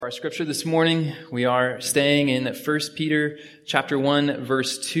For our scripture this morning, we are staying in 1 Peter chapter 1,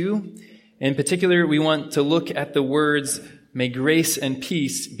 verse 2. In particular, we want to look at the words, "May grace and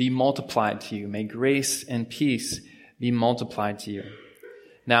peace be multiplied to you." May grace and peace be multiplied to you.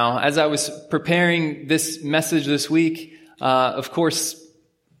 Now, as I was preparing this message this week, of course,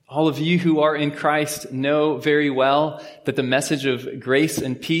 all of you who are in Christ know very well that the message of grace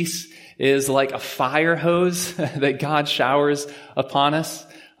and peace is like a fire hose that God showers upon us.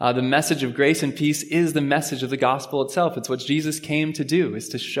 The message of grace and peace is the message of the gospel itself. It's what Jesus came to do, is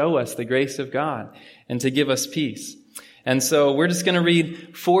to show us the grace of God and to give us peace. And so we're just going to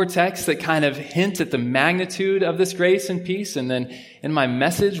read 4 texts that kind of hint at the magnitude of this grace and peace. And then in my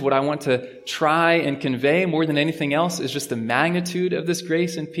message, what I want to try and convey more than anything else is just the magnitude of this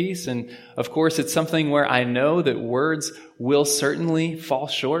grace and peace. And of course, it's something where I know that words will certainly fall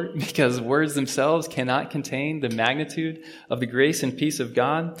short because words themselves cannot contain the magnitude of the grace and peace of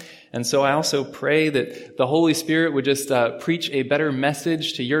God. And so I also pray that the Holy Spirit would just preach a better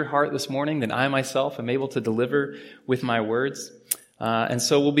message to your heart this morning than I myself am able to deliver with my words. And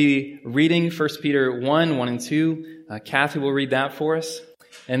so we'll be reading 1 Peter 1 and 2. Kathy will read that for us.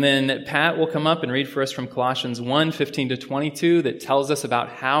 And then Pat will come up and read for us from Colossians 1, 15 to 22 that tells us about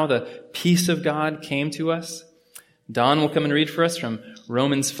how the peace of God came to us. Don will come and read for us from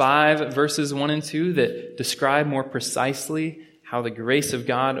Romans 5, verses 1 and 2 that describe more precisely how the grace of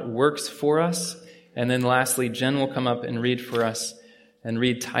God works for us. And then lastly, Jen will come up and read for us and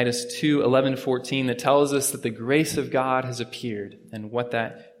read Titus 2, 11 to 14 that tells us that the grace of God has appeared and what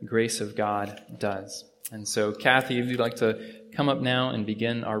that grace of God does. And so, Kathy, if you'd like to come up now and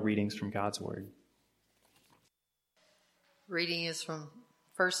begin our readings from God's Word. Reading is from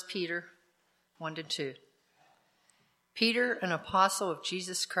 1 Peter 1 to 2. Peter, an apostle of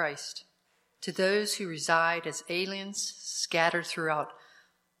Jesus Christ, to those who reside as aliens scattered throughout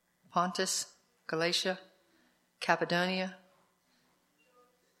Pontus, Galatia, Cappadocia,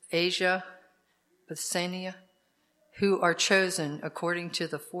 Asia, Bithynia, who are chosen according to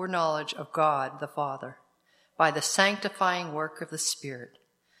the foreknowledge of God the Father, by the sanctifying work of the Spirit,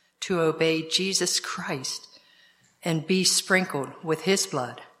 to obey Jesus Christ and be sprinkled with his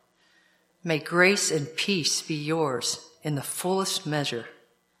blood. May grace and peace be yours in the fullest measure.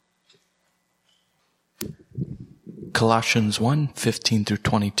 Colossians 1, 15 through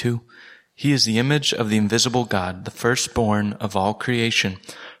 22. He is the image of the invisible God, the firstborn of all creation.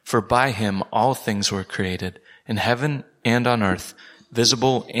 For by him all things were created, in heaven and on earth,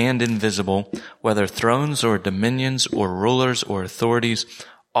 visible and invisible, whether thrones or dominions or rulers or authorities,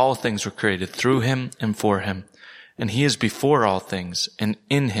 all things were created through him and for him. And he is before all things, and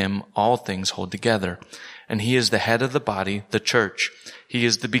in him all things hold together. And he is the head of the body, the church. He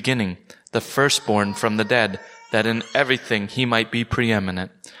is the beginning, the firstborn from the dead, that in everything he might be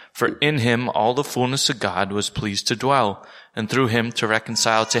preeminent. For in him all the fullness of God was pleased to dwell, and through him to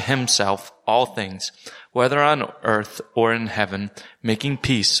reconcile to himself all things, whether on earth or in heaven, making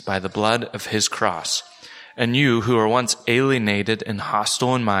peace by the blood of his cross. And you who were once alienated and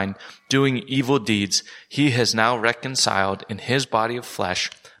hostile in mind, doing evil deeds, he has now reconciled in his body of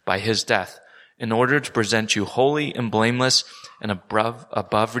flesh by his death, in order to present you holy and blameless and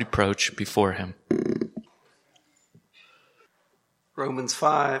above reproach before him. Romans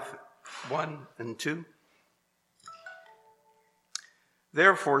 5, 1 and 2.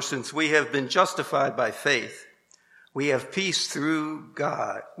 Therefore, since we have been justified by faith, we have peace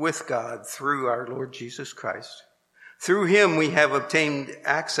with God through our Lord Jesus Christ. Through him we have obtained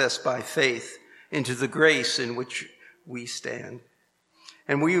access by faith into the grace in which we stand.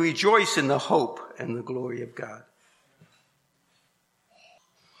 And we rejoice in the hope and the glory of God.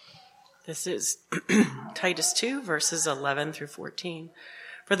 This is Titus 2, verses 11 through 14.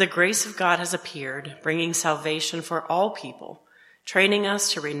 For the grace of God has appeared, bringing salvation for all people, training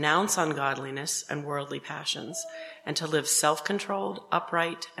us to renounce ungodliness and worldly passions, and to live self-controlled,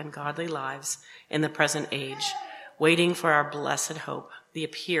 upright, and godly lives in the present age, waiting for our blessed hope, the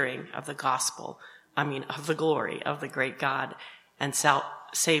appearing of the of the glory of the great God and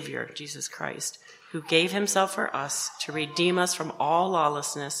Savior, Jesus Christ, who gave himself for us to redeem us from all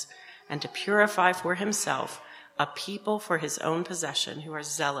lawlessness and to purify for himself a people for his own possession who are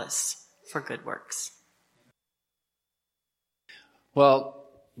zealous for good works. Well,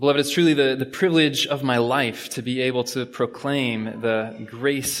 beloved, it's truly the privilege of my life to be able to proclaim the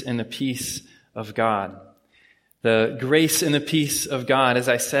grace and the peace of God. The grace and the peace of God, as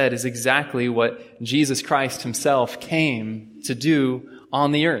I said, is exactly what Jesus Christ himself came to do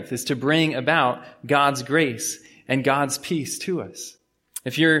on the earth, is to bring about God's grace and God's peace to us.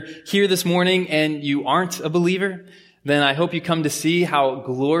 If you're here this morning and you aren't a believer, then I hope you come to see how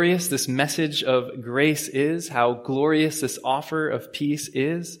glorious this message of grace is, how glorious this offer of peace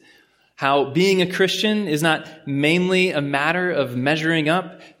is, how being a Christian is not mainly a matter of measuring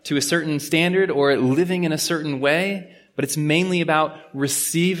up to a certain standard or living in a certain way, but it's mainly about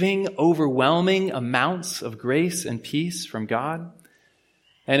receiving overwhelming amounts of grace and peace from God.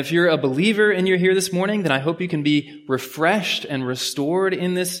 And if you're a believer and you're here this morning, then I hope you can be refreshed and restored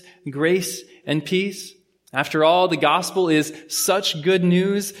in this grace and peace. After all, the gospel is such good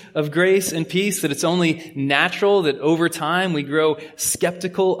news of grace and peace that it's only natural that over time we grow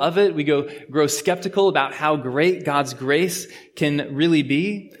skeptical of it. We grow skeptical about how great God's grace can really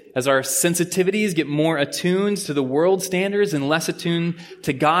be. As our sensitivities get more attuned to the world standards and less attuned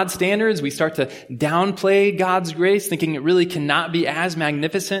to God's standards, we start to downplay God's grace, thinking it really cannot be as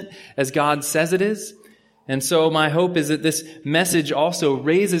magnificent as God says it is. And so my hope is that this message also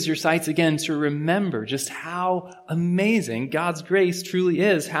raises your sights again to remember just how amazing God's grace truly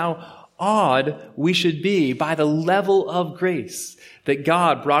is, how awed we should be by the level of grace that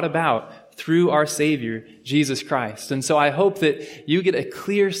God brought about through our Savior, Jesus Christ. And so I hope that you get a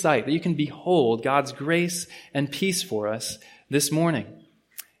clear sight, that you can behold God's grace and peace for us this morning.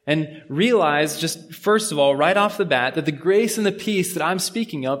 And realize just first of all, right off the bat, that the grace and the peace that I'm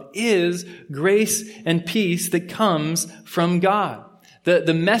speaking of is grace and peace that comes from God.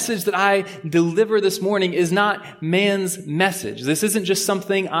 The message that I deliver this morning is not man's message. This isn't just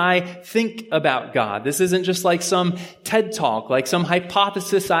something I think about God. This isn't just like some TED Talk, like some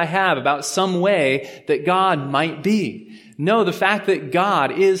hypothesis I have about some way that God might be. No, the fact that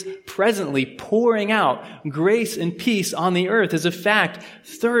God is presently pouring out grace and peace on the earth is a fact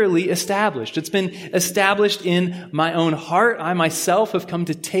thoroughly established. It's been established in my own heart. I myself have come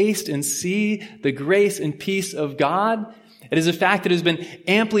to taste and see the grace and peace of God. It is a fact that has been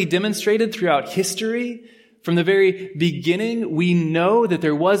amply demonstrated throughout history. From the very beginning, we know that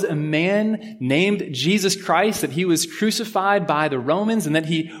there was a man named Jesus Christ, that he was crucified by the Romans and that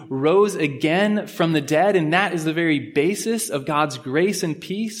he rose again from the dead. And that is the very basis of God's grace and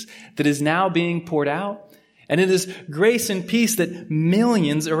peace that is now being poured out. And it is grace and peace that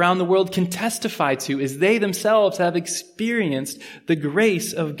millions around the world can testify to as they themselves have experienced the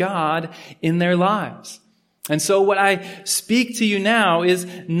grace of God in their lives. And so what I speak to you now is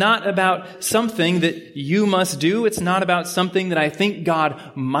not about something that you must do. It's not about something that I think God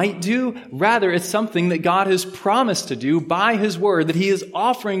might do. Rather, it's something that God has promised to do by His Word, that He is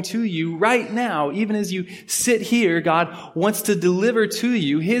offering to you right now. Even as you sit here, God wants to deliver to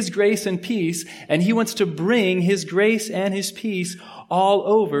you His grace and peace, and He wants to bring His grace and His peace all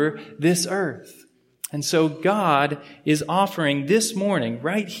over this earth. And so God is offering this morning,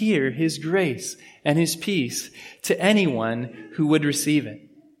 right here, His grace and His peace to anyone who would receive it.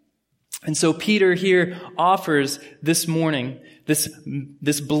 And so Peter here offers this morning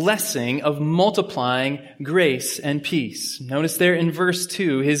this blessing of multiplying grace and peace. Notice there in verse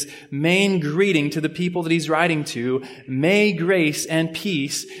 2, his main greeting to the people that he's writing to, may grace and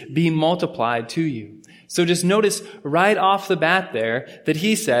peace be multiplied to you. So just notice right off the bat there that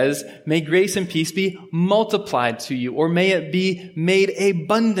he says, may grace and peace be multiplied to you, or may it be made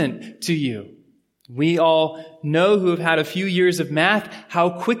abundant to you. We all know who have had a few years of math how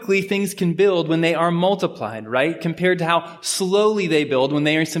quickly things can build when they are multiplied, right? Compared to how slowly they build when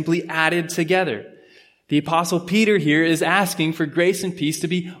they are simply added together. The Apostle Peter here is asking for grace and peace to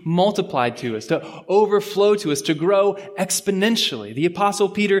be multiplied to us, to overflow to us, to grow exponentially. The Apostle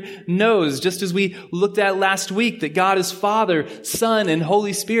Peter knows, just as we looked at last week, that God is Father, Son, and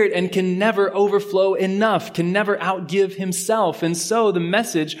Holy Spirit and can never overflow enough, can never outgive Himself. And so the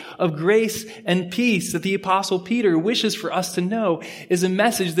message of grace and peace that the Apostle Peter wishes for us to know is a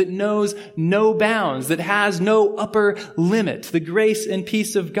message that knows no bounds, that has no upper limit. The grace and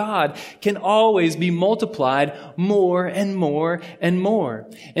peace of God can always be multiplied more and more and more.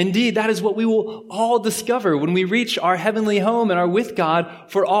 Indeed, that is what we will all discover when we reach our heavenly home and are with God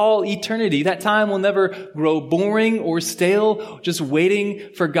for all eternity. That time will never grow boring or stale, just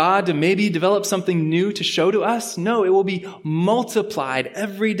waiting for God to maybe develop something new to show to us. No, it will be multiplied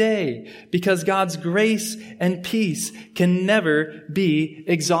every day because God's grace and peace can never be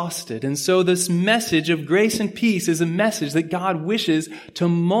exhausted. And so this message of grace and peace is a message that God wishes to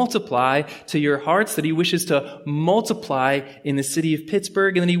multiply to your hearts, that He wishes to multiply in the city of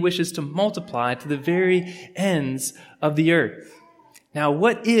Pittsburgh, and that He wishes to multiply to the very ends of the earth. Now,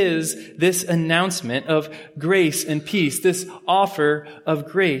 what is this announcement of grace and peace, this offer of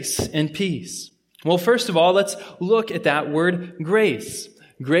grace and peace? Well, first of all, let's look at that word grace.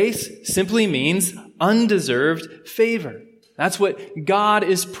 Grace simply means undeserved favor. That's what God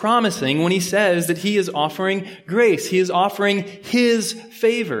is promising when he says that he is offering grace. He is offering his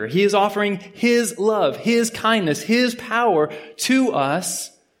favor. He is offering his love, his kindness, his power to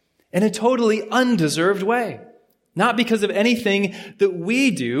us in a totally undeserved way. Not because of anything that we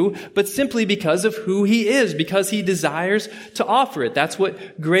do, but simply because of who he is, because he desires to offer it. That's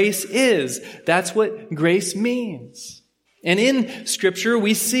what grace is. That's what grace means. And in Scripture,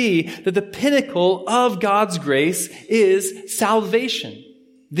 we see that the pinnacle of God's grace is salvation.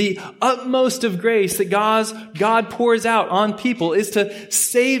 The utmost of grace that God pours out on people is to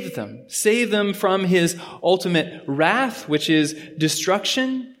save them from his ultimate wrath, which is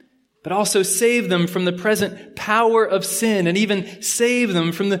destruction, but also save them from the present power of sin, and even save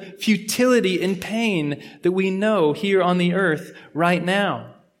them from the futility and pain that we know here on the earth right now.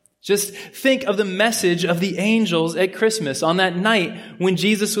 Just think of the message of the angels at Christmas on that night when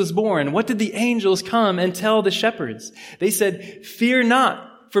Jesus was born. What did the angels come and tell the shepherds? They said, "Fear not,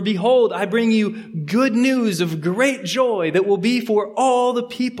 for behold, I bring you good news of great joy that will be for all the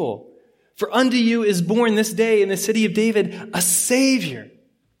people. For unto you is born this day in the city of David a Savior,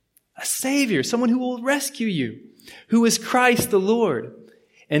 someone who will rescue you, who is Christ the Lord.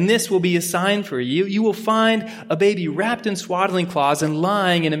 And this will be a sign for you. You will find a baby wrapped in swaddling cloths and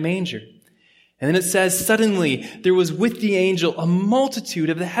lying in a manger." And then it says, "Suddenly there was with the angel a multitude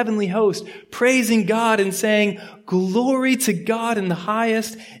of the heavenly host, praising God and saying, 'Glory to God in the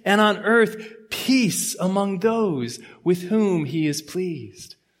highest, and on earth peace among those with whom he is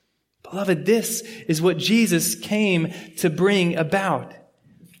pleased.'" Beloved, this is what Jesus came to bring about.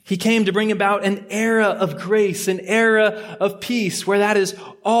 He came to bring about an era of grace, an era of peace, where that is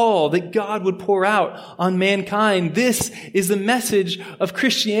all that God would pour out on mankind. This is the message of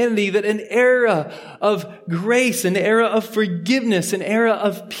Christianity, that an era of grace, an era of forgiveness, an era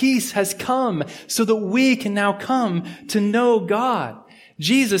of peace has come so that we can now come to know God.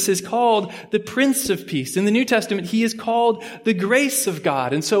 Jesus is called the Prince of Peace. In the New Testament, he is called the grace of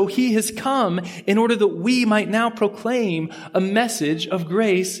God. And so he has come in order that we might now proclaim a message of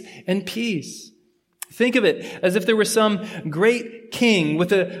grace and peace. Think of it as if there was some great king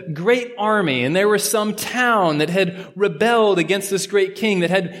with a great army, and there was some town that had rebelled against this great king, that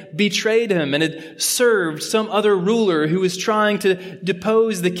had betrayed him and had served some other ruler who was trying to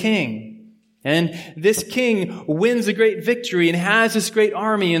depose the king. And this king wins a great victory and has this great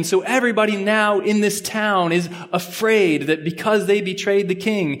army. And so everybody now in this town is afraid that because they betrayed the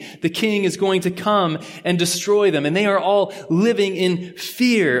king is going to come and destroy them. And they are all living in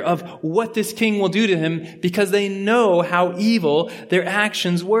fear of what this king will do to him, because they know how evil their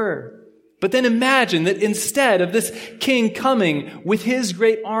actions were. But then imagine that instead of this king coming with his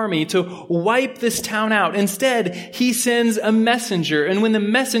great army to wipe this town out, instead he sends a messenger. And when the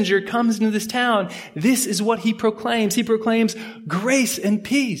messenger comes into this town, this is what he proclaims. He proclaims grace and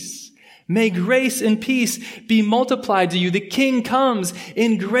peace. May grace and peace be multiplied to you. The king comes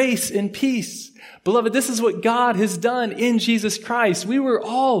in grace and peace. Beloved, this is what God has done in Jesus Christ. We were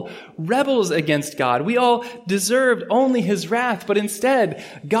all rebels against God. We all deserved only his wrath, but instead,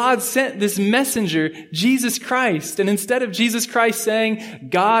 God sent this messenger, Jesus Christ. And instead of Jesus Christ saying,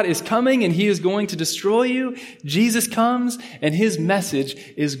 God is coming and he is going to destroy you, Jesus comes and his message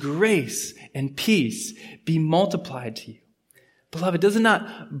is grace and peace be multiplied to you. Beloved, does it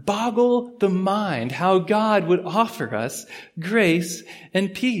not boggle the mind how God would offer us grace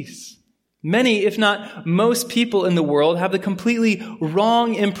and peace? Many, if not most people in the world have the completely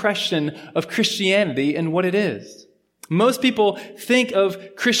wrong impression of Christianity and what it is. Most people think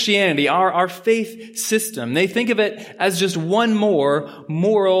of Christianity, our faith system. They think of it as just one more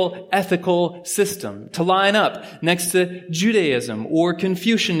moral, ethical system to line up next to Judaism or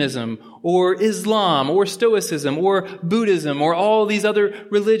Confucianism or Islam or Stoicism or Buddhism or all these other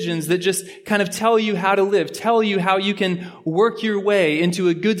religions that just kind of tell you how to live, tell you how you can work your way into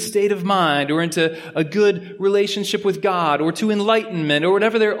a good state of mind or into a good relationship with God or to enlightenment or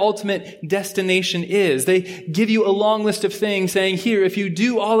whatever their ultimate destination is. They give you a long list of things saying, here, if you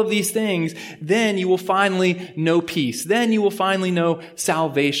do all of these things, then you will finally know peace. Then you will finally know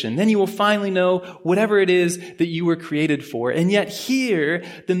salvation. Then you will finally know whatever it is that you were created for. And yet here,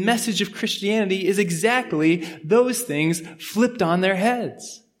 the message of Christianity is exactly those things flipped on their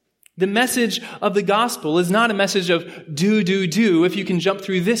heads. The message of the gospel is not a message of do. If you can jump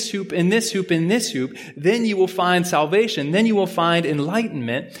through this hoop and this hoop and this hoop, then you will find salvation. Then you will find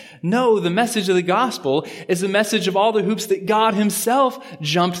enlightenment. No, the message of the gospel is the message of all the hoops that God himself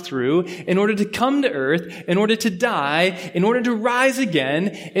jumped through in order to come to earth, in order to die, in order to rise again,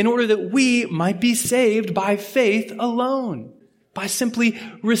 in order that we might be saved by faith alone. by simply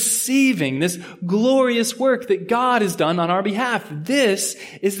receiving this glorious work that God has done on our behalf. This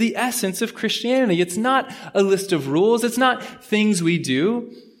is the essence of Christianity. It's not a list of rules. It's not things we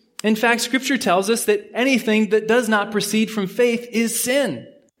do. In fact, Scripture tells us that anything that does not proceed from faith is sin.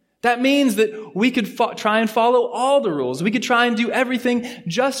 That means that we could try and follow all the rules. We could try and do everything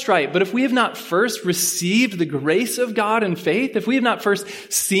just right. But if we have not first received the grace of God in faith, if we have not first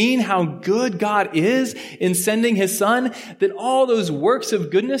seen how good God is in sending His Son, then all those works of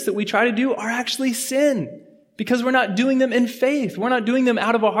goodness that we try to do are actually sin. Because we're not doing them in faith. We're not doing them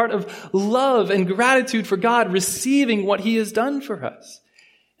out of a heart of love and gratitude for God, receiving what He has done for us.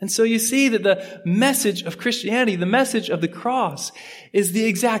 And so you see that the message of Christianity, the message of the cross, is the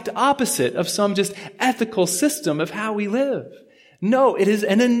exact opposite of some just ethical system of how we live. No, it is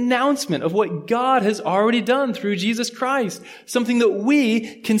an announcement of what God has already done through Jesus Christ, something that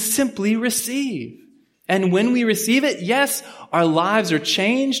we can simply receive. And when we receive it, yes, our lives are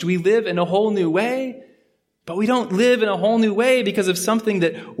changed. We live in a whole new way. But we don't live in a whole new way because of something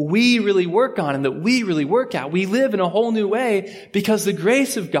that we really work on and that we really work at. We live in a whole new way because the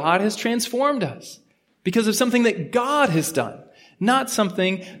grace of God has transformed us. Because of something that God has done, not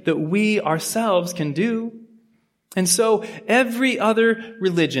something that we ourselves can do. And so every other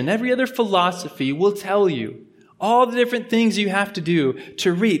religion, every other philosophy will tell you all the different things you have to do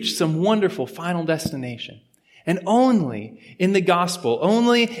to reach some wonderful final destination. And only in the gospel,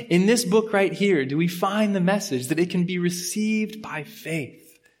 only in this book right here, do we find the message that it can be received by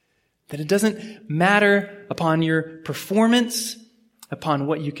faith. That it doesn't matter upon your performance, upon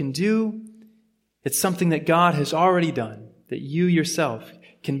what you can do. It's something that God has already done, that you yourself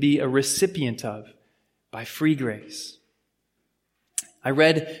can be a recipient of by free grace. I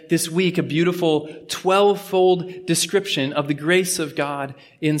read this week a beautiful 12-fold description of the grace of God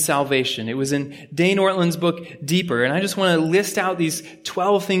in salvation. It was in Dane Ortland's book, Deeper. And I just want to list out these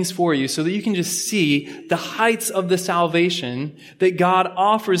 12 things for you so that you can just see the heights of the salvation that God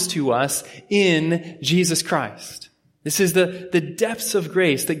offers to us in Jesus Christ. This is the depths of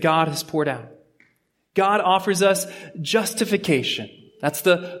grace that God has poured out. God offers us justification. That's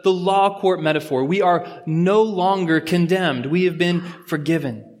the law court metaphor. We are no longer condemned. We have been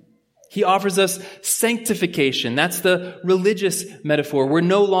forgiven. He offers us sanctification. That's the religious metaphor. We're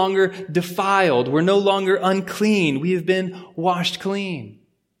no longer defiled. We're no longer unclean. We have been washed clean.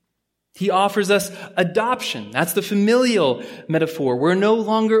 He offers us adoption. That's the familial metaphor. We're no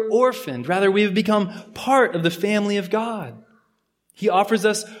longer orphaned. Rather, we have become part of the family of God. He offers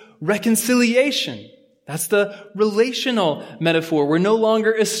us reconciliation. That's the relational metaphor. We're no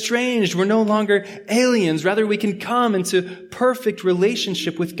longer estranged. We're no longer aliens. Rather, we can come into perfect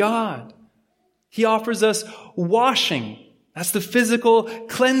relationship with God. He offers us washing. That's the physical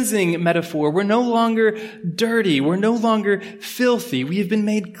cleansing metaphor. We're no longer dirty. We're no longer filthy. We have been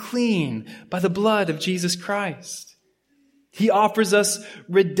made clean by the blood of Jesus Christ. He offers us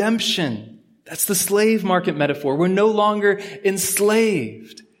redemption. That's the slave market metaphor. We're no longer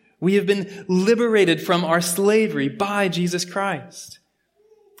enslaved. We have been liberated from our slavery by Jesus Christ.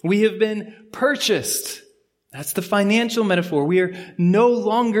 We have been purchased. That's the financial metaphor. We are no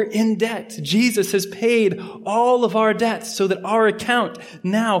longer in debt. Jesus has paid all of our debts so that our account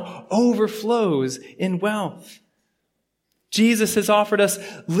now overflows in wealth. Jesus has offered us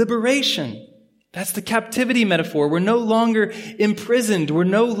liberation. That's the captivity metaphor. We're no longer imprisoned. We're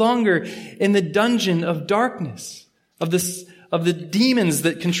no longer in the dungeon of darkness, of the demons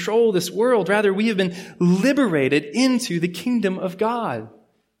that control this world. Rather, we have been liberated into the kingdom of God.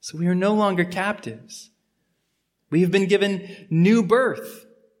 So we are no longer captives. We have been given new birth.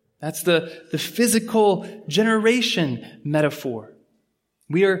 That's the physical generation metaphor.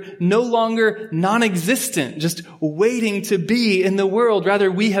 We are no longer non-existent, just waiting to be in the world. Rather,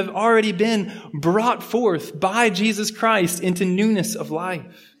 we have already been brought forth by Jesus Christ into newness of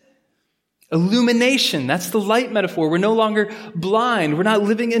life. Illumination, that's the light metaphor. We're no longer blind. We're not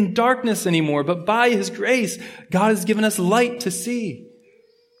living in darkness anymore, but by His grace, God has given us light to see.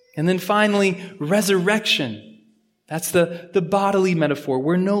 And then finally, resurrection. That's the bodily metaphor.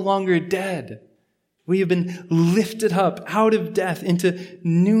 We're no longer dead. We have been lifted up out of death into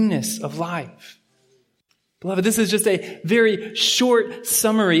newness of life. Beloved, this is just a very short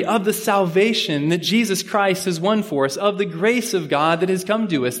summary of the salvation that Jesus Christ has won for us, of the grace of God that has come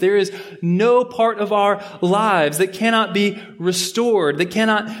to us. There is no part of our lives that cannot be restored, that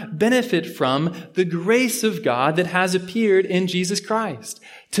cannot benefit from the grace of God that has appeared in Jesus Christ.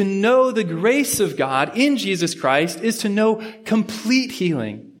 To know the grace of God in Jesus Christ is to know complete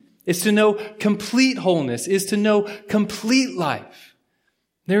healing, is to know complete wholeness, is to know complete life.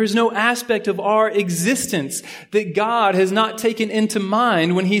 There is no aspect of our existence that God has not taken into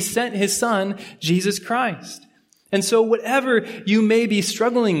mind when he sent his Son, Jesus Christ. And so whatever you may be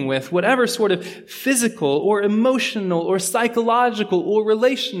struggling with, whatever sort of physical or emotional or psychological or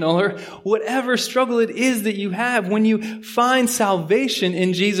relational or whatever struggle it is that you have, when you find salvation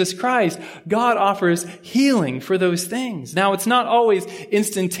in Jesus Christ, God offers healing for those things. Now, it's not always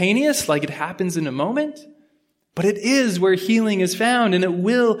instantaneous, like it happens in a moment, but it is where healing is found, and it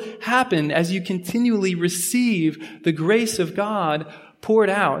will happen as you continually receive the grace of God poured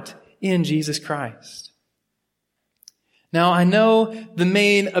out in Jesus Christ. Now, I know the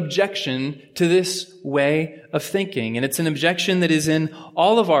main objection to this way of thinking, and it's an objection that is in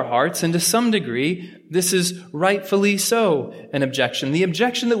all of our hearts, and to some degree, this is rightfully so an objection. The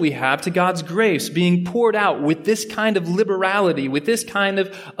objection that we have to God's grace being poured out with this kind of liberality, with this kind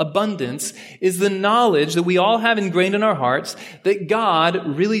of abundance, is the knowledge that we all have ingrained in our hearts that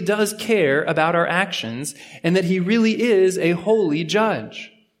God really does care about our actions, and that he really is a holy judge.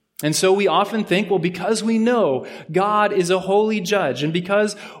 And so we often think, well, because we know God is a holy judge, and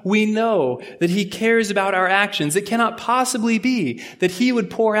because we know that he cares about our actions, it cannot possibly be that he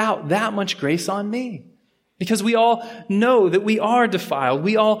would pour out that much grace on me. Because we all know that we are defiled.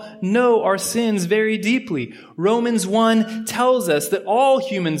 We all know our sins very deeply. Romans 1 tells us that all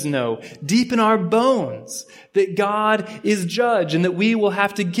humans know deep in our bones that God is judge and that we will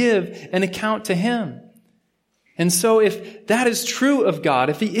have to give an account to him. And so if that is true of God,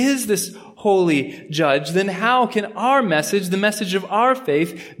 if he is this holy judge, then how can our message, the message of our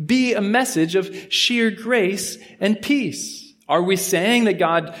faith, be a message of sheer grace and peace? Are we saying that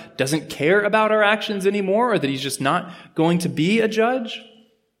God doesn't care about our actions anymore, or that he's just not going to be a judge?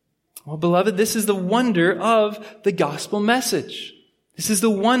 Well, beloved, this is the wonder of the gospel message. This is the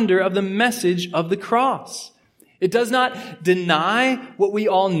wonder of the message of the cross. It does not deny what we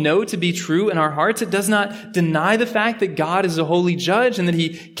all know to be true in our hearts. It does not deny the fact that God is a holy judge and that he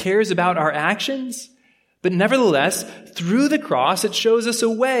cares about our actions. But nevertheless, through the cross, it shows us a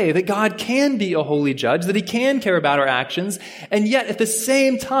way that God can be a holy judge, that he can care about our actions, and yet at the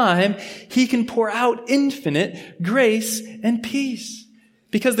same time, he can pour out infinite grace and peace.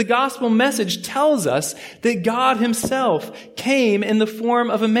 Because the gospel message tells us that God himself came in the form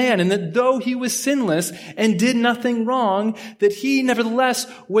of a man, and that though he was sinless and did nothing wrong, that he nevertheless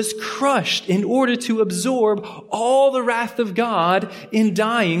was crushed in order to absorb all the wrath of God in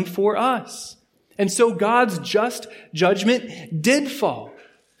dying for us. And so God's just judgment did fall.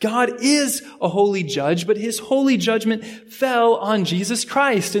 God is a holy judge, but his holy judgment fell on Jesus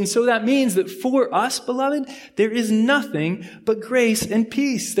Christ. And so that means that for us, beloved, there is nothing but grace and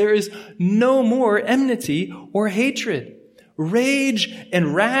peace. There is no more enmity or hatred. Rage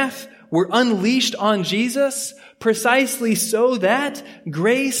and wrath were unleashed on Jesus precisely so that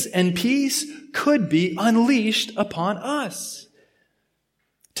grace and peace could be unleashed upon us.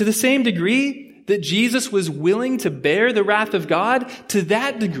 To the same degree that Jesus was willing to bear the wrath of God, to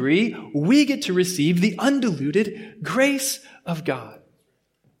that degree, we get to receive the undiluted grace of God.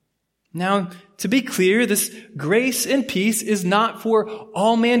 Now, to be clear, this grace and peace is not for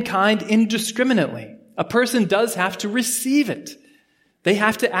all mankind indiscriminately. A person does have to receive it. They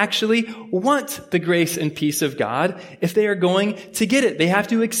have to actually want the grace and peace of God if they are going to get it. They have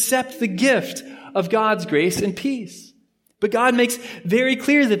to accept the gift of God's grace and peace. But God makes very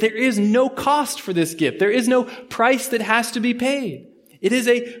clear that there is no cost for this gift. There is no price that has to be paid. It is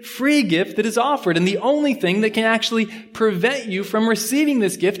a free gift that is offered, and the only thing that can actually prevent you from receiving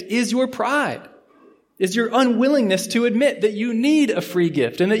this gift is your pride, is your unwillingness to admit that you need a free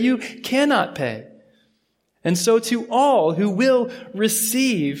gift and that you cannot pay. And so to all who will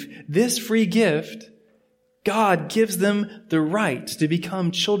receive this free gift, God gives them the right to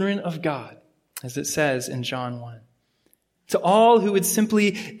become children of God, as it says in John 1. To all who would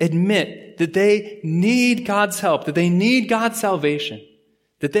simply admit that they need God's help, that they need God's salvation,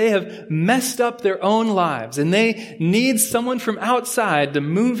 that they have messed up their own lives and they need someone from outside to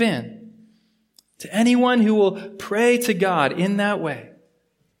move in. To anyone who will pray to God in that way,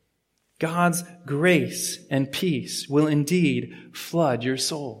 God's grace and peace will indeed flood your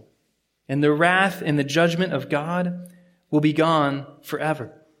soul, and the wrath and the judgment of God will be gone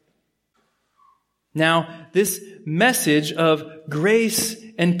forever. Now, this message of grace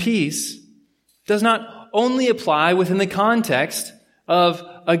and peace does not only apply within the context of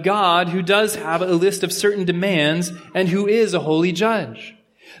a God who does have a list of certain demands and who is a holy judge.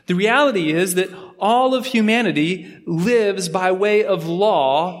 The reality is that all of humanity lives by way of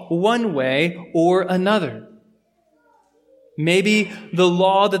law one way or another. Maybe the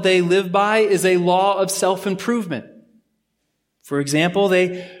law that they live by is a law of self-improvement. For example,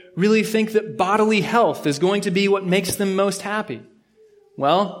 they really think that bodily health is going to be what makes them most happy.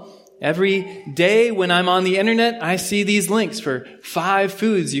 Well, every day when I'm on the internet, I see these links for 5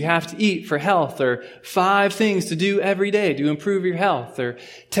 foods you have to eat for health, or 5 things to do every day to improve your health, or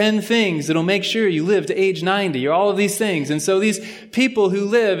 10 things that'll make sure you live to age 90, or all of these things. And so these people who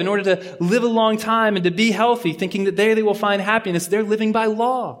live in order to live a long time and to be healthy, thinking that there they will find happiness, they're living by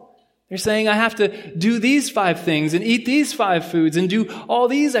law. They're saying, I have to do these 5 things and eat these 5 foods and do all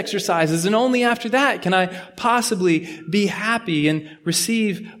these exercises, and only after that can I possibly be happy and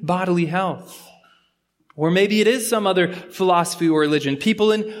receive bodily health. Or maybe it is some other philosophy or religion.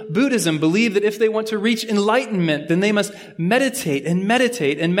 People in Buddhism believe that if they want to reach enlightenment, then they must meditate and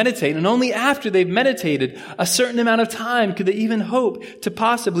meditate and meditate. And only after they've meditated a certain amount of time could they even hope to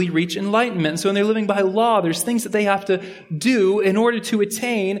possibly reach enlightenment. And so when they're living by law, there's things that they have to do in order to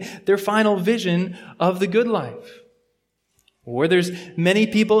attain their final vision of the good life. Or there's many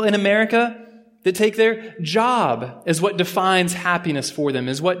people in America that take their job as what defines happiness for them,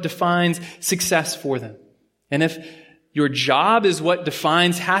 as what defines success for them. And if your job is what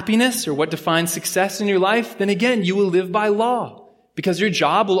defines happiness or what defines success in your life, then again, you will live by law. Because your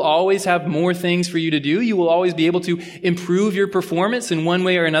job will always have more things for you to do. You will always be able to improve your performance in one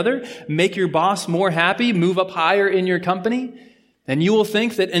way or another, make your boss more happy, move up higher in your company. And you will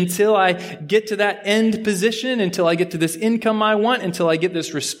think that until I get to that end position, until I get to this income I want, until I get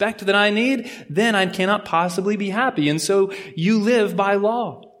this respect that I need, then I cannot possibly be happy. And so you live by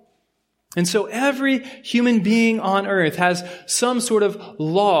law. And so every human being on earth has some sort of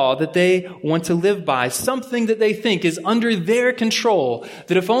law that they want to live by, something that they think is under their control,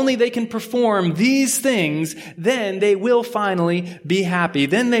 that if only they can perform these things, then they will finally be happy.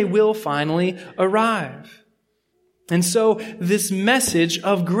 Then they will finally arrive. And so this message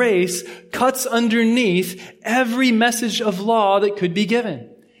of grace cuts underneath every message of law that could be given,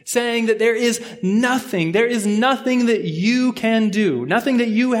 saying that there is nothing that you can do, nothing that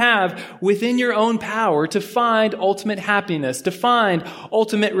you have within your own power to find ultimate happiness, to find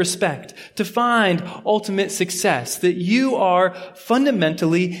ultimate respect, to find ultimate success, that you are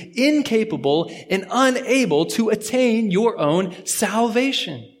fundamentally incapable and unable to attain your own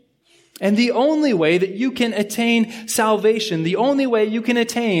salvation. And the only way that you can attain salvation, the only way you can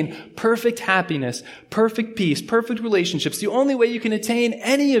attain perfect happiness, perfect peace, perfect relationships, the only way you can attain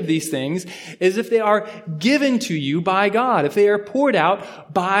any of these things is if they are given to you by God, if they are poured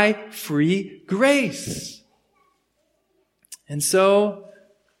out by free grace. And so,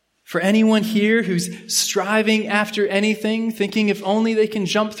 for anyone here who's striving after anything, thinking if only they can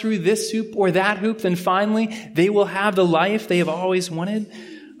jump through this hoop or that hoop, then finally they will have the life they have always wanted,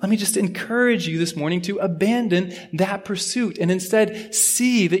 let me just encourage you this morning to abandon that pursuit and instead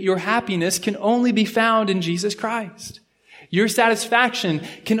see that your happiness can only be found in Jesus Christ. Your satisfaction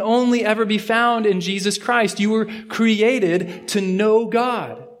can only ever be found in Jesus Christ. You were created to know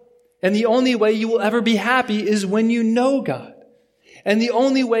God. And the only way you will ever be happy is when you know God. And the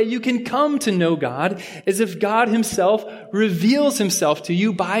only way you can come to know God is if God himself reveals himself to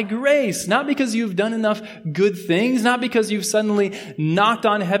you by grace. Not because you've done enough good things, not because you've suddenly knocked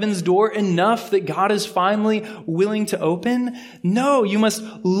on heaven's door enough that God is finally willing to open. No, you must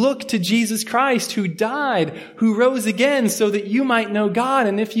look to Jesus Christ who died, who rose again so that you might know God.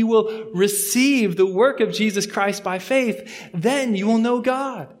 And if you will receive the work of Jesus Christ by faith, then you will know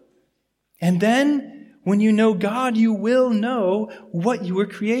God. And then, when you know God, you will know what you were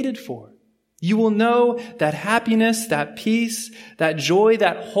created for. You will know that happiness, that peace, that joy,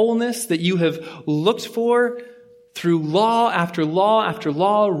 that wholeness that you have looked for through law after law after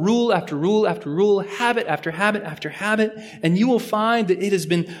law, rule after rule after rule, habit after habit after habit, and you will find that it has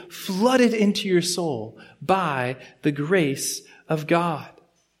been flooded into your soul by the grace of God.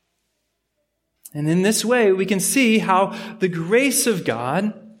 And in this way, we can see how the grace of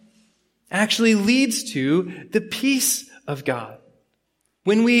God actually leads to the peace of God.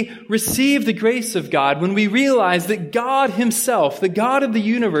 When we receive the grace of God, when we realize that God himself, the God of the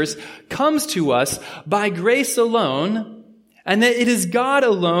universe, comes to us by grace alone, and that it is God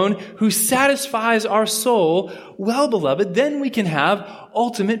alone who satisfies our soul, well, beloved, then we can have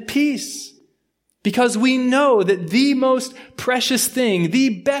ultimate peace. Because we know that the most precious thing,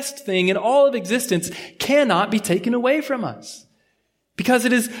 the best thing in all of existence cannot be taken away from us. Because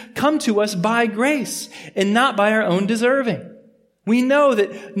it has come to us by grace and not by our own deserving. We know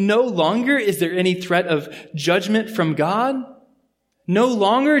that no longer is there any threat of judgment from God. No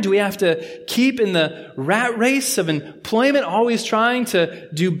longer do we have to keep in the rat race of employment, always trying to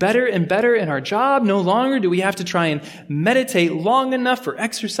do better and better in our job. No longer do we have to try and meditate long enough or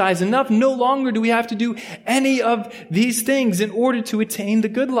exercise enough. No longer do we have to do any of these things in order to attain the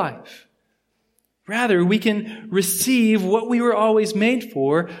good life. Rather, we can receive what we were always made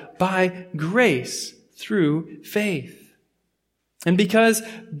for by grace through faith. And because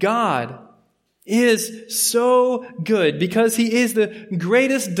God is so good, because He is the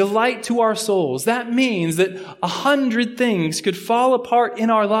greatest delight to our souls, that means that 100 things could fall apart in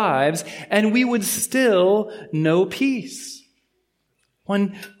our lives and we would still know peace.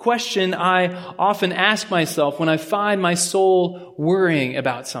 One question I often ask myself when I find my soul worrying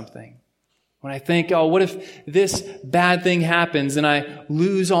about something, when I think, oh, what if this bad thing happens and I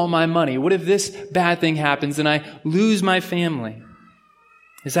lose all my money? What if this bad thing happens and I lose my family?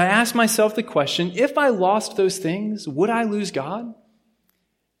 Is I ask myself the question, if I lost those things, would I lose God?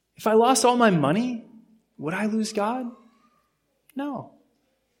 If I lost all my money, would I lose God? No.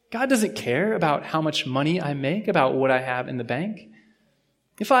 God doesn't care about how much money I make, about what I have in the bank.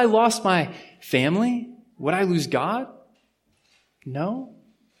 If I lost my family, would I lose God? No.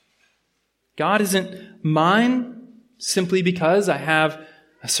 God isn't mine simply because I have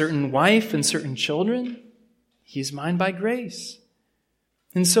a certain wife and certain children. He's mine by grace.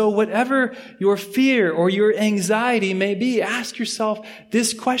 And so whatever your fear or your anxiety may be, ask yourself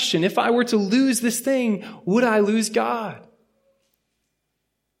this question. If I were to lose this thing, would I lose God?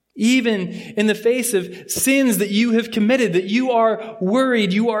 Even in the face of sins that you have committed, that you are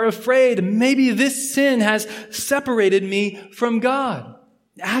worried, you are afraid, maybe this sin has separated me from God.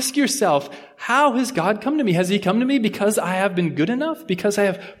 Ask yourself, how has God come to me? Has He come to me because I have been good enough? Because I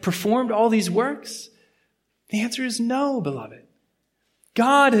have performed all these works? The answer is no, beloved.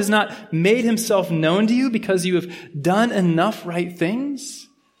 God has not made Himself known to you because you have done enough right things.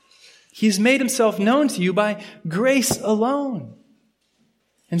 He's made Himself known to you by grace alone.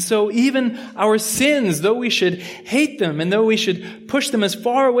 And so even our sins, though we should hate them and though we should push them as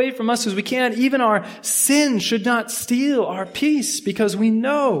far away from us as we can, even our sin should not steal our peace, because we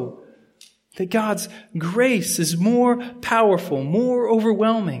know that God's grace is more powerful, more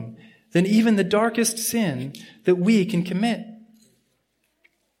overwhelming than even the darkest sin that we can commit.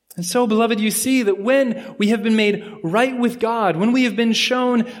 And so, beloved, you see that when we have been made right with God, when we have been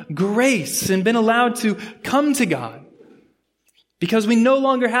shown grace and been allowed to come to God, because we no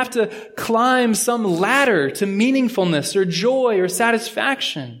longer have to climb some ladder to meaningfulness or joy or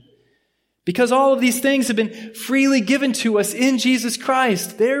satisfaction, because all of these things have been freely given to us in Jesus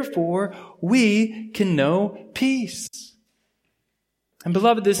Christ, therefore, we can know peace. And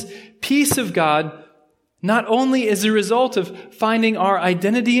beloved, this peace of God not only is a result of finding our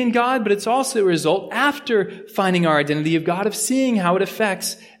identity in God, but it's also a result, after finding our identity of God, of seeing how it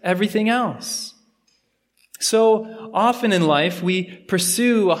affects everything else. So often in life, we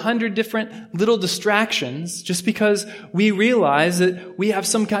pursue 100 different little distractions just because we realize that we have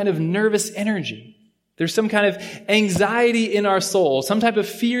some kind of nervous energy. There's some kind of anxiety in our soul, some type of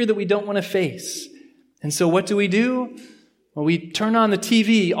fear that we don't want to face. And so what do? Well, we turn on the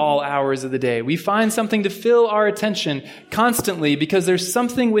TV all hours of the day. We find something to fill our attention constantly because there's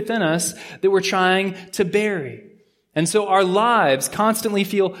something within us that we're trying to bury. And so our lives constantly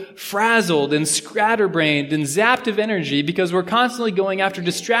feel frazzled and scatterbrained and zapped of energy because we're constantly going after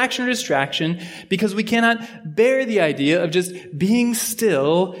distraction because we cannot bear the idea of just being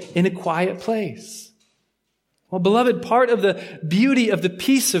still in a quiet place. Well, beloved, part of the beauty of the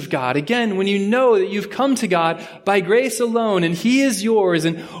peace of God, again, when you know that you've come to God by grace alone and He is yours,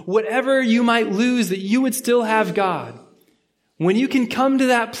 and whatever you might lose, that you would still have God. When you can come to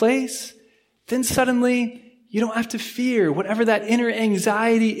that place, then suddenly you don't have to fear whatever that inner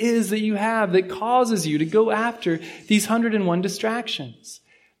anxiety is that you have that causes you to go after these 101 distractions.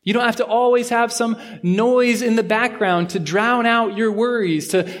 You don't have to always have some noise in the background to drown out your worries,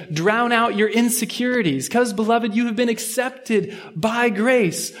 to drown out your insecurities. Because, beloved, you have been accepted by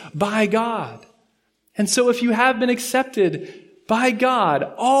grace, by God. And so if you have been accepted by God,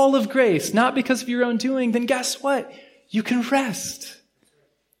 all of grace, not because of your own doing, then guess what? You can rest.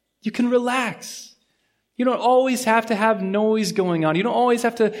 You can relax. You don't always have to have noise going on. You don't always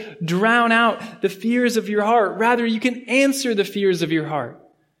have to drown out the fears of your heart. Rather, you can answer the fears of your heart,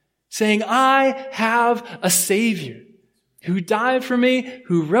 saying, I have a Savior who died for me,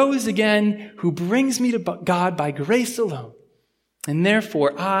 who rose again, who brings me to God by grace alone. And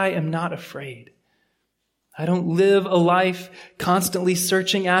therefore, I am not afraid. I don't live a life constantly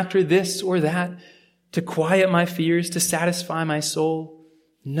searching after this or that to quiet my fears, to satisfy my soul.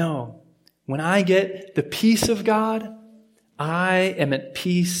 No. When I get the peace of God, I am at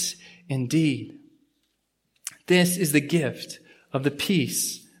peace indeed. This is the gift of the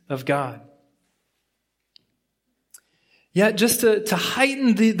peace of God. Yet just to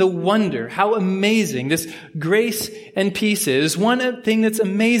heighten the wonder, how amazing this grace and peace is, one thing that's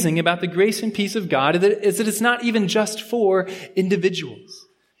amazing about the grace and peace of God is that it's not even just for individuals.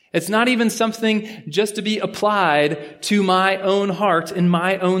 It's not even something just to be applied to my own heart in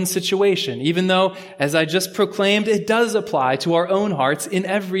my own situation, even though, as I just proclaimed, it does apply to our own hearts in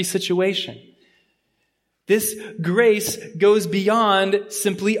every situation. This grace goes beyond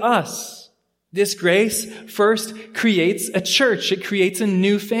simply us. This grace first creates a church. It creates a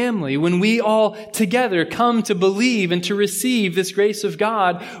new family. When we all together come to believe and to receive this grace of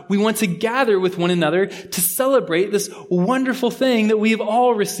God, we want to gather with one another to celebrate this wonderful thing that we have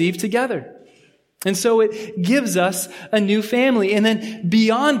all received together. And so it gives us a new family. And then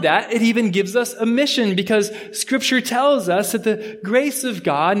beyond that, it even gives us a mission, because Scripture tells us that the grace of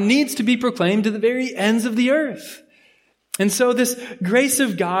God needs to be proclaimed to the very ends of the earth. And so this grace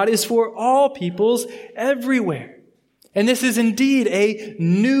of God is for all peoples everywhere. And this is indeed a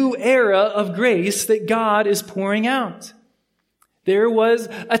new era of grace that God is pouring out. There was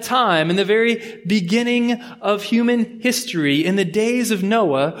a time in the very beginning of human history, in the days of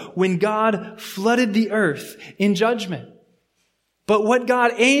Noah, when God flooded the earth in judgment. But what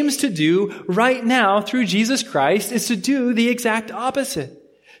God aims to do right now through Jesus Christ is to do the exact opposite.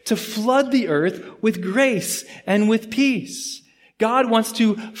 To flood the earth with grace and with peace. God wants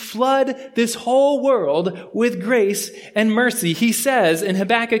to flood this whole world with grace and mercy. He says in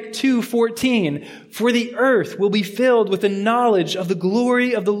Habakkuk 2:14, "For the earth will be filled with the knowledge of the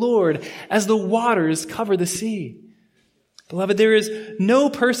glory of the Lord as the waters cover the sea." Beloved, there is no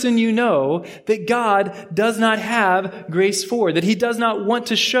person you know that God does not have grace for, that He does not want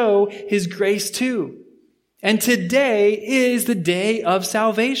to show His grace to. And today is the day of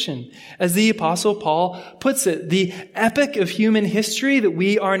salvation. As the Apostle Paul puts it, the epic of human history that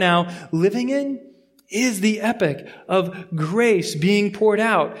we are now living in is the epic of grace being poured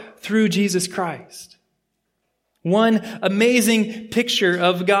out through Jesus Christ. One amazing picture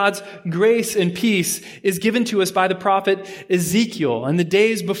of God's grace and peace is given to us by the prophet Ezekiel in the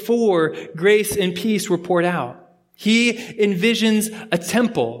days before grace and peace were poured out. He envisions a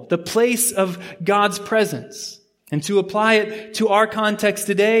temple, the place of God's presence. And to apply it to our context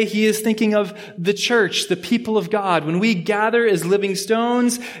today, he is thinking of the church, the people of God. When we gather as living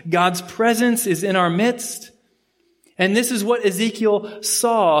stones, God's presence is in our midst. And this is what Ezekiel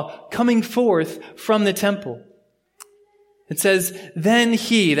saw coming forth from the temple. It says, "Then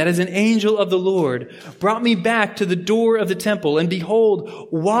he," that is an angel of the Lord, "brought me back to the door of the temple, and behold,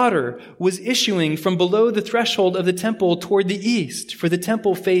 water was issuing from below the threshold of the temple toward the east, for the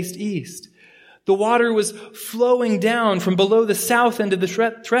temple faced east. The water was flowing down from below the south end of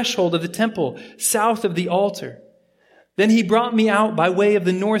the threshold of the temple, south of the altar. Then he brought me out by way of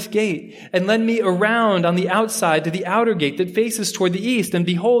the north gate, and led me around on the outside to the outer gate that faces toward the east, and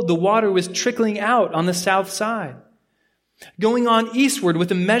behold, the water was trickling out on the south side. Going on eastward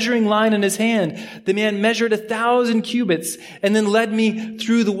with a measuring line in his hand, the man measured 1,000 cubits and then led me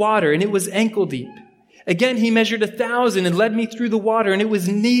through the water, and it was ankle deep. Again, he measured 1,000 and led me through the water, and it was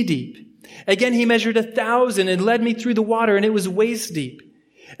knee deep. Again, he measured 1,000 and led me through the water, and it was waist deep.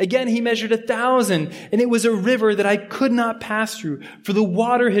 Again, he measured 1,000, and it was a river that I could not pass through, for the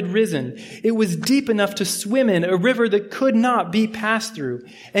water had risen. It was deep enough to swim in, a river that could not be passed through.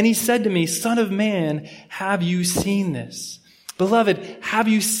 And he said to me, 'Son of man, have you seen this?'" Beloved, have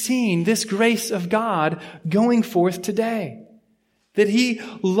you seen this grace of God going forth today? That He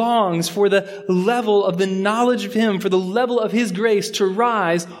longs for the level of the knowledge of Him, for the level of His grace to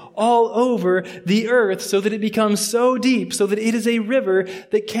rise all over the earth so that it becomes so deep, so that it is a river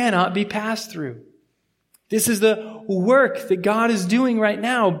that cannot be passed through. This is the work that God is doing right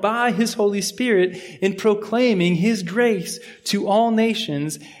now by His Holy Spirit in proclaiming His grace to all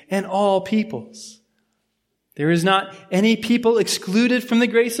nations and all peoples. There is not any people excluded from the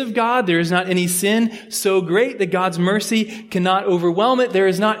grace of God. There is not any sin so great that God's mercy cannot overwhelm it. There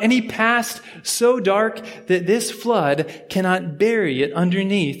is not any past so dark that this flood cannot bury it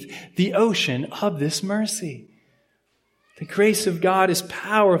underneath the ocean of this mercy. The grace of God is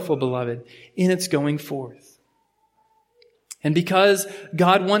powerful, beloved, in its going forth. And because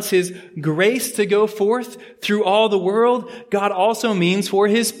God wants His grace to go forth through all the world, God also means for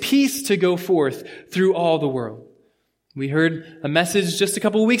His peace to go forth through all the world. We heard a message just a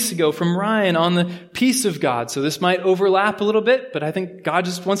couple of weeks ago from Ryan on the peace of God. So this might overlap a little bit, but I think God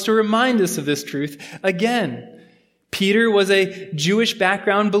just wants to remind us of this truth again. Peter was a Jewish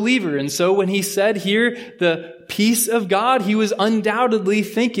background believer, and so when he said here, the peace of God, he was undoubtedly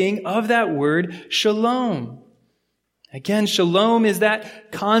thinking of that word shalom. Again, shalom is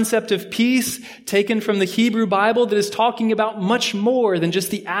that concept of peace taken from the Hebrew Bible that is talking about much more than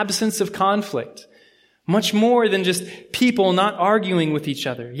just the absence of conflict, much more than just people not arguing with each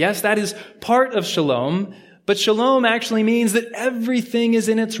other. Yes, that is part of shalom, but shalom actually means that everything is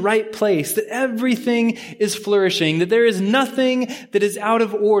in its right place, that everything is flourishing, that there is nothing that is out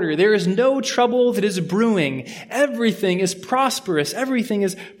of order. There is no trouble that is brewing. Everything is prosperous. Everything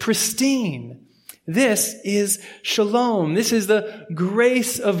is pristine. This is shalom. This is the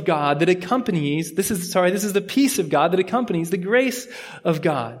grace of God that accompanies, this is the peace of God that accompanies the grace of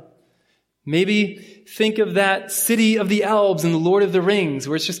God. Maybe think of that city of the elves in The Lord of the Rings,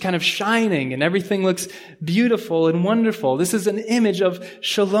 where it's just kind of shining and everything looks beautiful and wonderful. This is an image of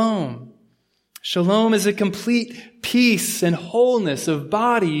shalom. Shalom is a complete peace and wholeness of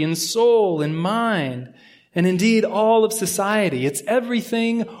body and soul and mind, and indeed all of society. It's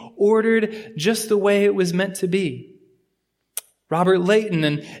everything ordered just the way it was meant to be. Robert Leighton,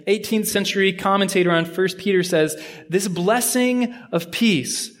 an 18th century commentator on 1 Peter, says, "This blessing of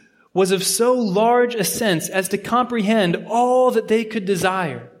peace was of so large a sense as to comprehend all that they could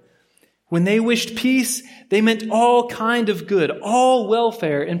desire. When they wished peace, they meant all kind of good, all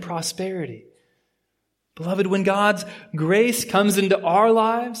welfare and prosperity." Beloved, when God's grace comes into our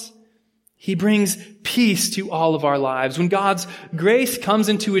lives, He brings peace to all of our lives. When God's grace comes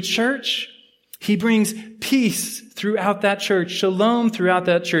into a church, He brings peace throughout that church, shalom throughout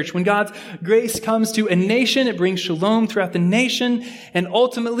that church. When God's grace comes to a nation, it brings shalom throughout the nation. And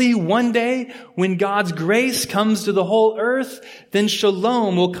ultimately, one day, when God's grace comes to the whole earth, then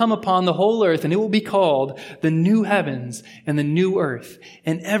shalom will come upon the whole earth, and it will be called the new heavens and the new earth,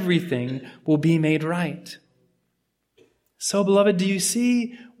 and everything will be made right. So, beloved, do you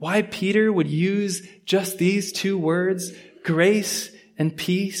see why Peter would use just these two words, grace and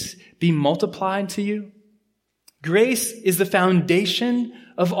peace, be multiplied to you? Grace is the foundation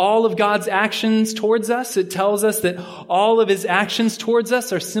of all of God's actions towards us. It tells us that all of His actions towards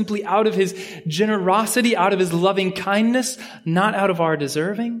us are simply out of His generosity, out of His loving kindness, not out of our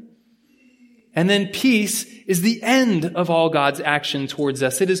deserving. And then peace is the end of all God's action towards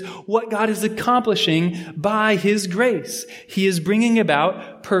us. It is what God is accomplishing by His grace. He is bringing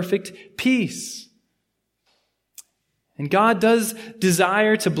about perfect peace. And God does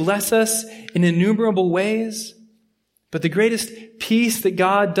desire to bless us in innumerable ways, but the greatest peace that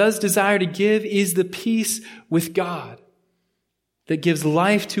God does desire to give is the peace with God that gives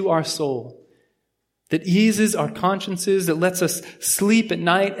life to our soul, that eases our consciences, that lets us sleep at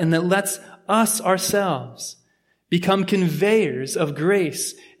night, and that lets us ourselves become conveyors of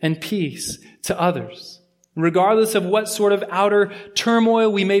grace and peace to others. Regardless of what sort of outer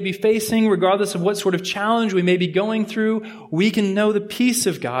turmoil we may be facing, regardless of what sort of challenge we may be going through, we can know the peace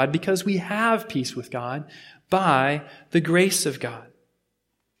of God because we have peace with God by the grace of God.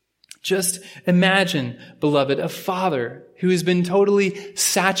 Just imagine, beloved, a father who has been totally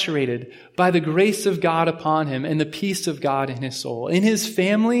saturated by the grace of God upon him and the peace of God in his soul. In his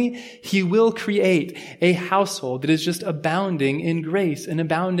family, he will create a household that is just abounding in grace and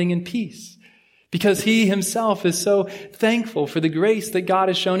abounding in peace. Because he himself is so thankful for the grace that God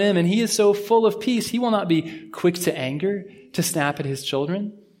has shown him, and he is so full of peace, he will not be quick to anger, to snap at his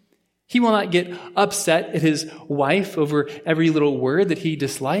children. He will not get upset at his wife over every little word that he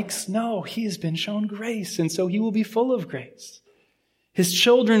dislikes. No, he has been shown grace, and so he will be full of grace. His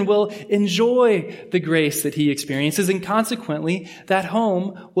children will enjoy the grace that he experiences, and consequently, that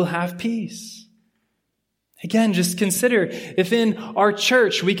home will have peace. Again, just consider if in our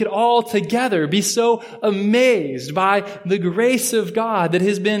church we could all together be so amazed by the grace of God that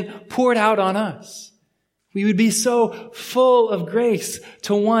has been poured out on us. We would be so full of grace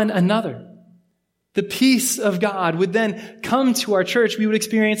to one another. The peace of God would then come to our church. We would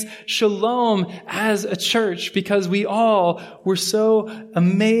experience shalom as a church because we all were so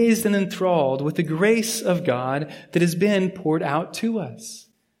amazed and enthralled with the grace of God that has been poured out to us.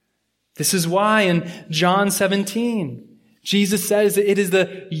 This is why in John 17, Jesus says that it is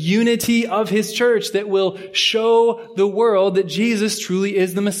the unity of His church that will show the world that Jesus truly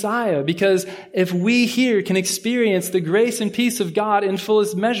is the Messiah. Because if we here can experience the grace and peace of God in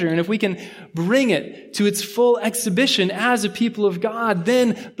fullest measure, and if we can bring it to its full exhibition as a people of God,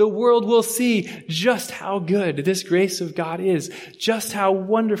 then the world will see just how good this grace of God is, just how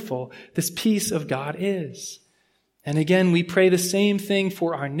wonderful this peace of God is. And again, we pray the same thing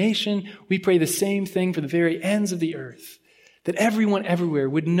for our nation. We pray the same thing for the very ends of the earth, that everyone everywhere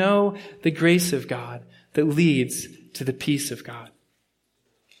would know the grace of God that leads to the peace of God.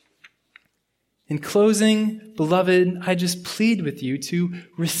 In closing, beloved, I just plead with you to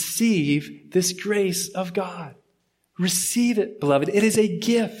receive this grace of God. Receive it, beloved. It is a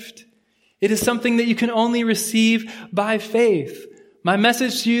gift. It is something that you can only receive by faith. My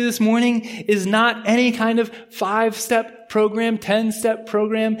message to you this morning is not any kind of 5-step program, 10-step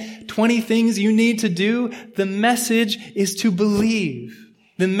program, 20 things you need to do. The message is to believe.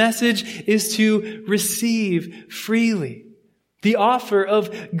 The message is to receive freely. The offer of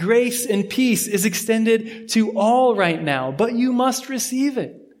grace and peace is extended to all right now, but you must receive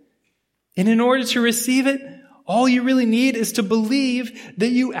it. And in order to receive it, all you really need is to believe that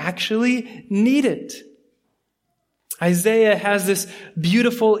you actually need it. Isaiah has this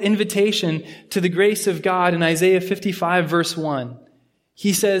beautiful invitation to the grace of God in Isaiah 55 verse 1.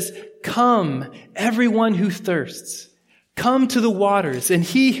 He says, "Come, everyone who thirsts. Come to the waters, and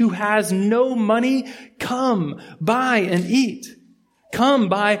he who has no money, come, buy and eat. Come,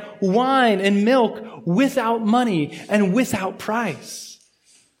 buy wine and milk without money and without price."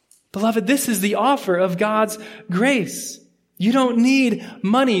 Beloved, this is the offer of God's grace. You don't need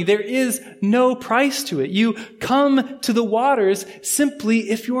money. There is no price to it. You come to the waters simply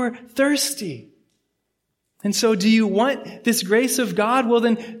if you're thirsty. And so do you want this grace of God? Well,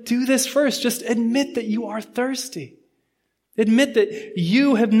 then do this first. Just admit that you are thirsty. Admit that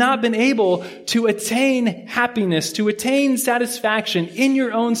you have not been able to attain happiness, to attain satisfaction in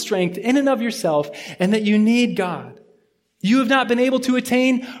your own strength, in and of yourself, and that you need God. You have not been able to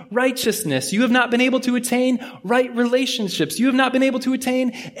attain righteousness. You have not been able to attain right relationships. You have not been able to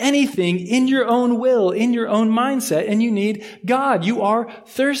attain anything in your own will, in your own mindset, and you need God. You are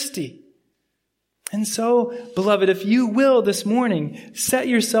thirsty. And so, beloved, if you will this morning, set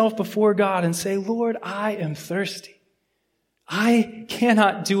yourself before God and say, "Lord, I am thirsty. I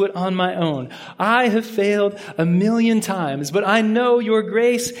cannot do it on my own. I have failed 1,000,000 times, but I know your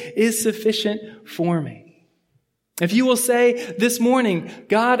grace is sufficient for me." If you will say this morning,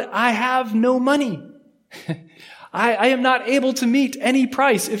 "God, I have no money. I am not able to meet any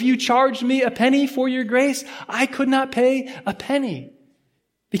price. If you charged me a penny for your grace, I could not pay a penny."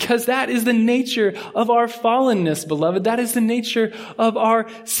 Because that is the nature of our fallenness, beloved. That is the nature of our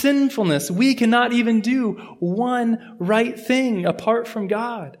sinfulness. We cannot even do one right thing apart from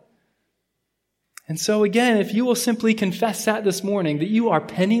God. And so again, if you will simply confess that this morning, that you are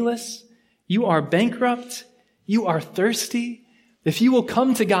penniless, you are bankrupt, you are thirsty, if you will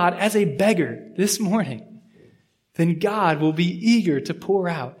come to God as a beggar this morning, then God will be eager to pour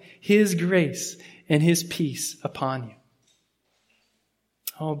out His grace and His peace upon you.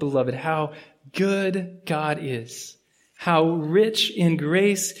 Oh, beloved, how good God is. How rich in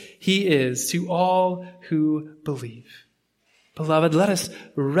grace He is to all who believe. Beloved, let us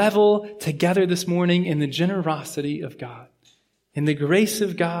revel together this morning in the generosity of God, in the grace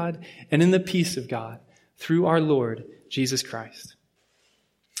of God, and in the peace of God through our Lord Jesus Christ.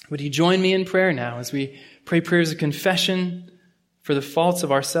 Would you join me in prayer now as we pray prayers of confession for the faults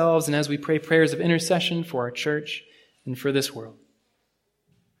of ourselves and as we pray prayers of intercession for our church and for this world?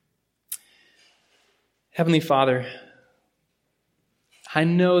 Heavenly Father, I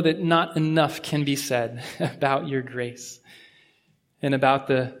know that not enough can be said about your grace and about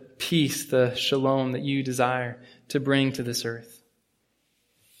the peace, the shalom that you desire to bring to this earth.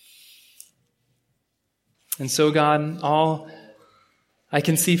 And so, God, all I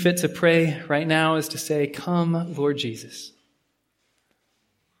can see fit to pray right now is to say, "Come, Lord Jesus.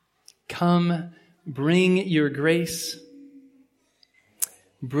 Come, bring your grace.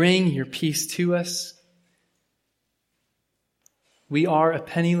 Bring your peace to us. We are a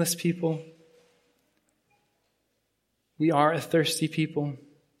penniless people. We are a thirsty people.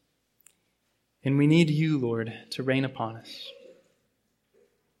 And we need you, Lord, to reign upon us.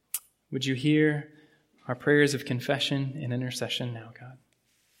 Would you hear our prayers of confession and intercession now, God?